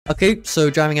Okay, so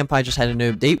Driving Empire just had a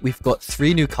new update. We've got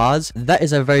 3 new cars. That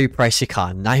is a very pricey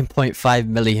car. 9.5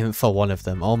 million for one of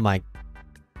them. Oh my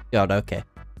god, okay.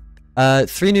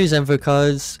 3 new Zenvo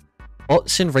cars.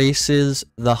 Bots in races.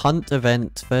 The Hunt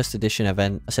event. First edition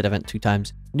event. I said event 2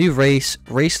 times. New race.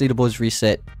 Race leaderboards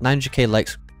reset. 900k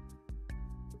likes.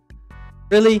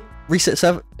 Really? Reset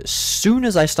 7? As soon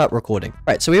as I start recording.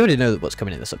 Right, so we already know what's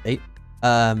coming in this update.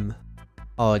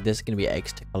 Oh, there's going to be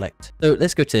eggs to collect. So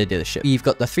let's go to the dealership. We've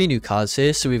got the 3 new cars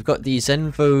here. So we've got the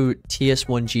Zenvo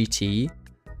TS1 GT.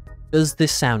 Does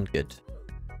this sound good?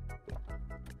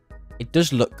 It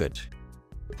does look good.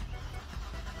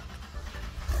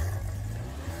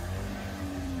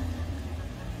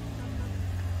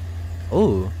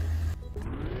 Oh.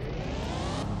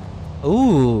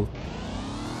 Ooh.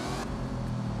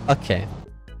 Okay.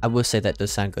 I will say that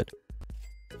does sound good.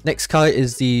 Next car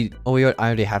is the... Oh, I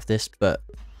already have this, but...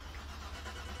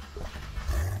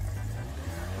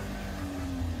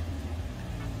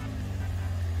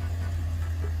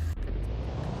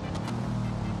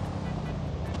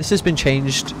 This has been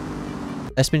changed.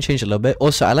 That's been changed a little bit.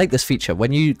 Also, I like this feature.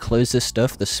 When you close this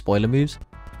stuff, the spoiler moves.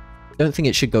 I don't think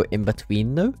it should go in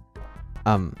between, though.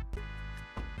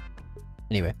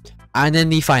 Anyway. And then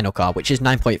the final car, which is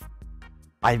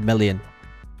 9.5 million.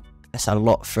 That's a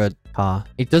lot for a car.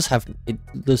 It does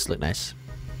look nice.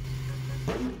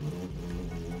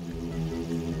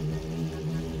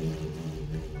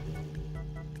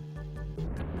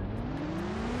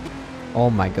 Oh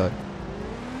my god.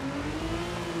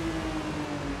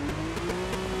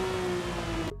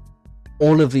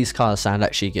 All of these cars sound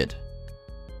actually good.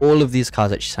 All of these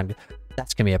cars actually sound good.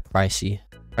 That's gonna be a pricey,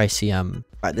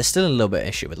 right, there's still a little bit of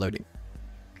issue with loading.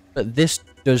 But this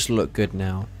does look good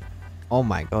now. Oh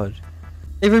my god.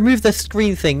 They removed the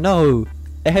screen thing. No.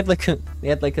 They had like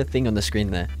a thing on the screen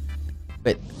there.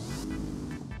 Wait.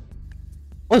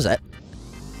 What was that?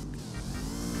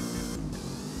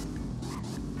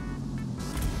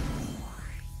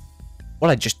 What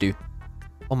did I just do?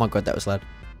 Oh my god, that was loud.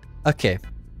 Okay.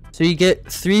 So you get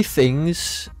 3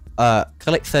 things.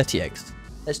 Collect 30 eggs.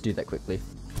 Let's do that quickly.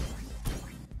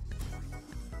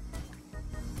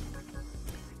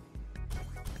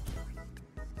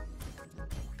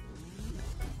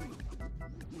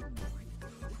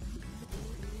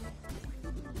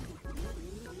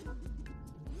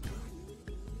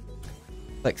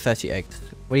 Like 30 eggs.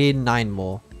 We need 9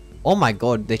 more. Oh my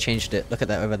god, they changed it. Look at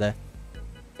that over there.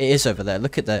 It is over there.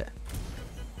 Look at that.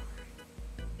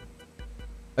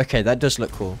 Okay, that does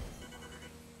look cool.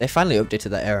 They finally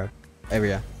updated that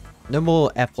area. No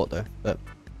more airport though, but...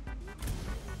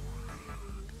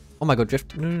 Oh my god,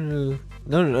 drift. No.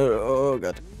 Oh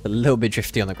god. A little bit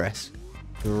drifty on the grass.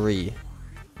 3.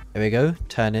 There we go.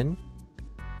 Turn in.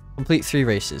 Complete 3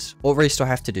 races. What race do I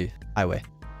have to do? Highway.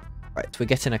 Right, we're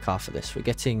getting a car for this. We're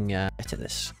getting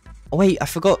this. Oh wait, I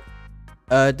forgot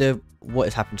what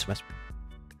has happened to my...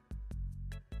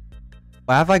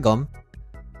 Where have I gone?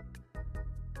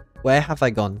 Where have I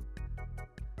gone?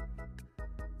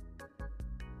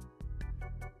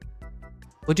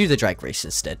 We'll do the drag race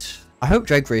instead. I hope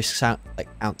drag race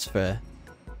counts for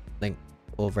link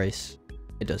or race.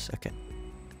 It does, okay.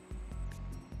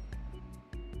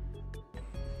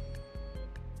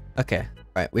 Okay,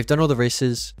 right, we've done all the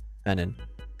races. Turn in.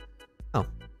 Oh.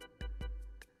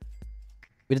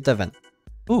 We did the event.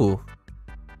 Ooh.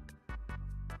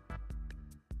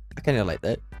 I kind of like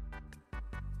that.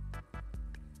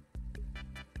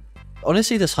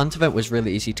 Honestly, this hunt event was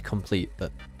really easy to complete,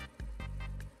 but...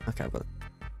 Okay, but...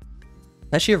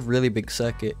 It's actually a really big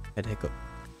circuit. Head hiccup.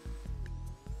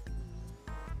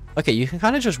 Okay, you can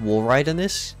kind of just wall ride in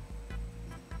this.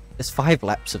 There's 5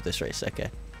 laps of this race, okay.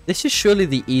 This is surely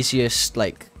the easiest,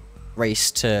 like,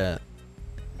 race to,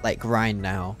 like, grind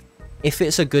now. If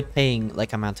it's a good paying,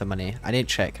 like, amount of money. I didn't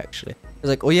check, actually. It's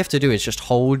like, all you have to do is just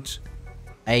hold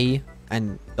A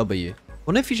and W.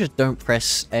 What if you just don't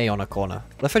press A on a corner?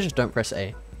 What if I just don't press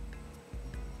A?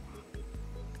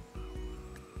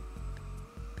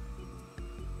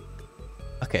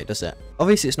 Okay, it does that.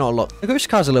 Obviously, it's not a lot. The ghost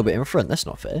car's a little bit in front. That's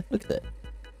not fair. Look at it.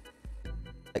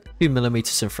 Like 2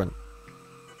 millimeters in front.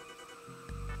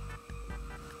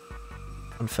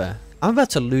 Unfair. I'm about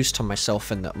to lose to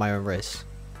myself in my own race.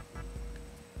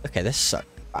 Okay, this sucks.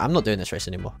 I'm not doing this race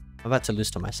anymore. I'm about to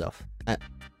lose to myself.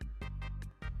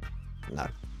 No.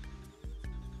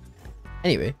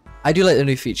 Anyway, I do like the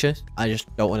new feature. I just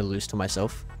don't want to lose to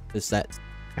myself. Because that's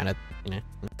kind of, you know.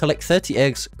 Collect 30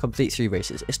 eggs, complete 3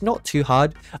 races. It's not too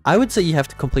hard. I would say you have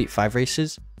to complete 5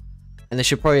 races. And they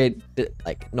should probably,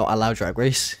 like, not allow drag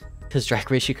race. Because drag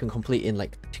race you can complete in,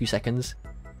 like, 2 seconds.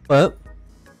 But,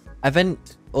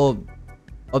 event, or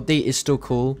Update is still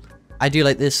cool. I do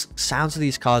like this. Sounds of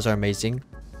these cars are amazing.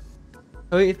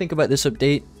 What do you think about this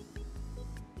update?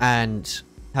 And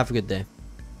have a good day.